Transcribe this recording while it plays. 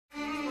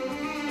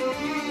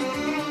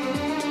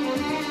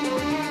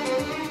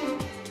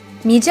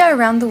Media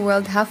around the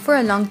world have for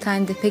a long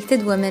time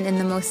depicted women in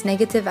the most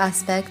negative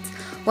aspects,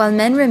 while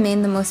men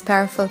remain the most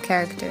powerful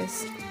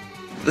characters.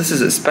 This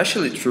is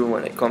especially true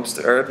when it comes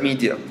to Arab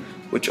media,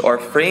 which are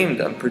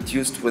framed and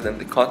produced within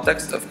the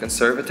context of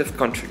conservative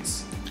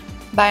countries.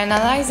 By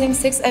analyzing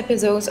 6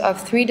 episodes of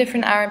 3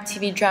 different Arab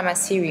TV drama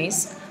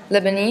series,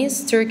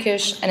 Lebanese,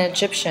 Turkish, and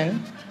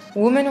Egyptian,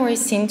 women were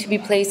seen to be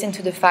placed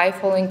into the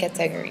 5 following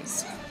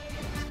categories.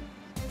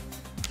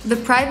 The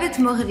private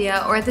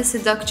mughriya, or the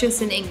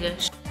seductress in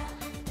English.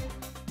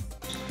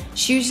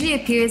 She usually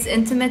appears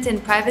intimate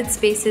in private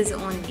spaces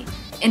only.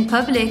 In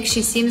public,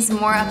 she seems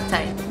more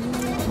uptight.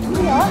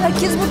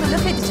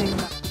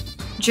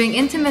 During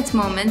intimate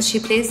moments, she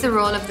plays the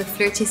role of the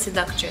flirty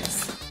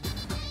seductress.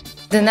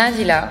 The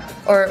Nadila,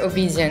 or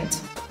obedient.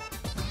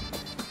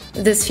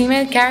 This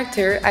female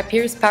character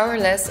appears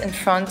powerless in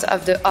front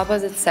of the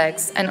opposite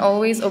sex and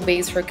always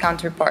obeys her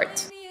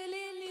counterpart.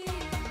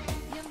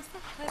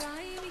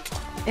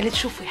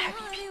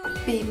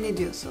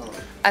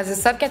 As a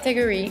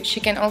subcategory, she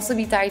can also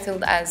be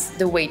titled as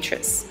the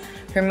waitress.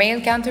 Her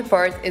male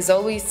counterpart is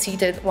always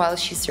seated while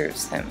she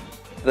serves him.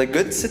 The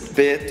good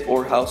sitbait,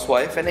 or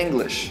housewife in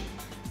English.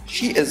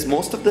 She is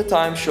most of the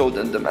time showed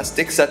in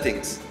domestic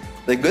settings.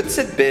 The good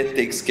sitbait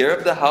takes care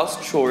of the house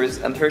chores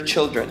and her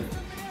children.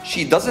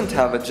 She doesn't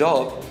have a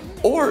job,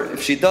 or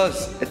if she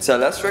does, it's a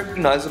less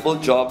recognizable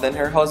job than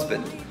her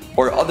husband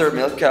or other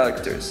male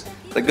characters.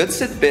 The good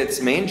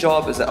sitbait's main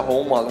job is at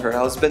home while her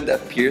husband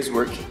appears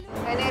working.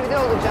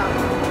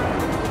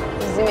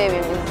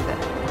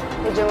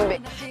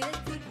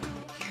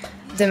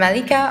 The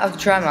Malika of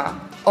Drama,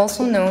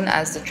 also known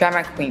as the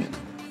Drama Queen.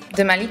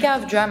 The Malika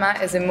of Drama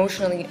is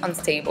emotionally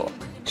unstable.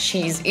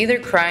 She's either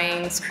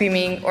crying,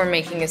 screaming, or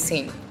making a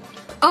scene.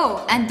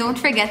 Oh, and don't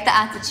forget the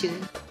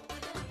attitude.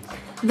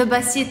 The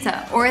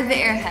Basita, or the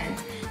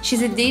airhead.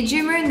 She's a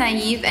daydreamer,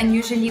 naive, and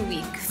usually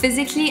weak,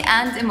 physically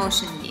and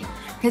emotionally.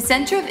 Her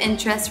center of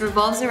interest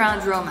revolves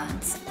around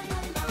romance.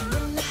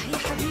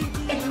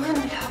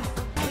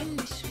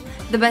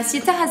 The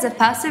Basita has a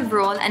passive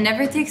role and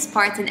never takes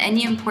part in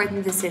any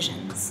important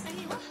decisions.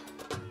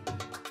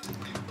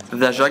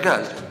 The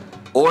Jagal,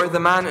 or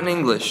the man in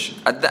English.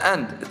 At the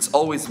end, it's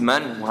always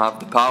men who have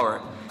the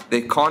power.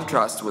 They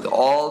contrast with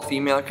all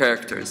female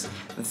characters.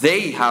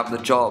 They have the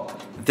job.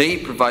 They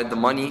provide the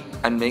money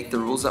and make the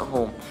rules at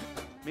home.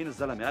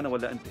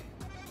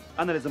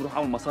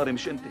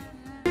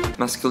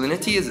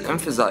 Masculinity is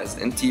emphasized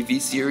in TV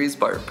series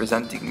by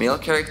representing male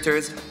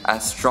characters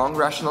as strong,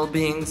 rational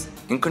beings,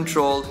 in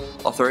control,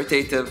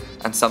 authoritative,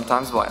 and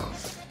sometimes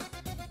violent.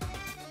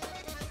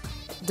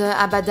 The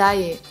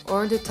Abadaye,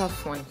 or the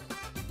tough one.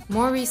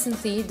 More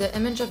recently, the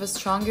image of a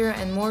stronger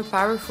and more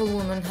powerful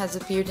woman has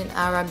appeared in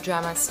Arab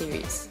drama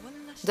series.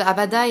 The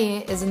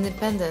Abadaye is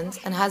independent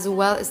and has a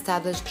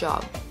well-established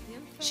job.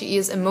 She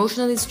is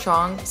emotionally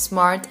strong,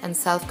 smart, and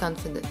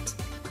self-confident.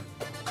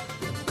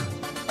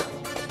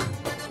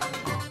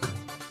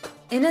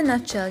 In a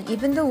nutshell,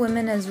 even though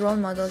women as role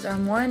models are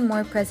more and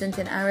more present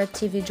in Arab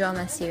TV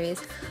drama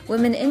series,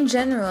 women in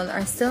general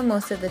are still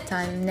most of the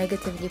time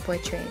negatively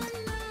portrayed.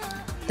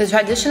 The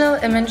traditional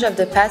image of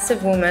the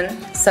passive woman,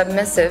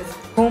 submissive,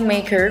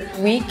 homemaker,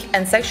 weak,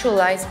 and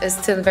sexualized is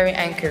still very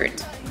anchored.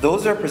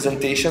 Those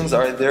representations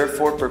are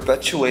therefore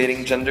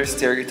perpetuating gender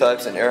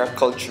stereotypes in Arab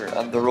culture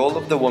and the role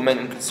of the woman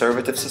in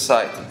conservative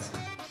societies.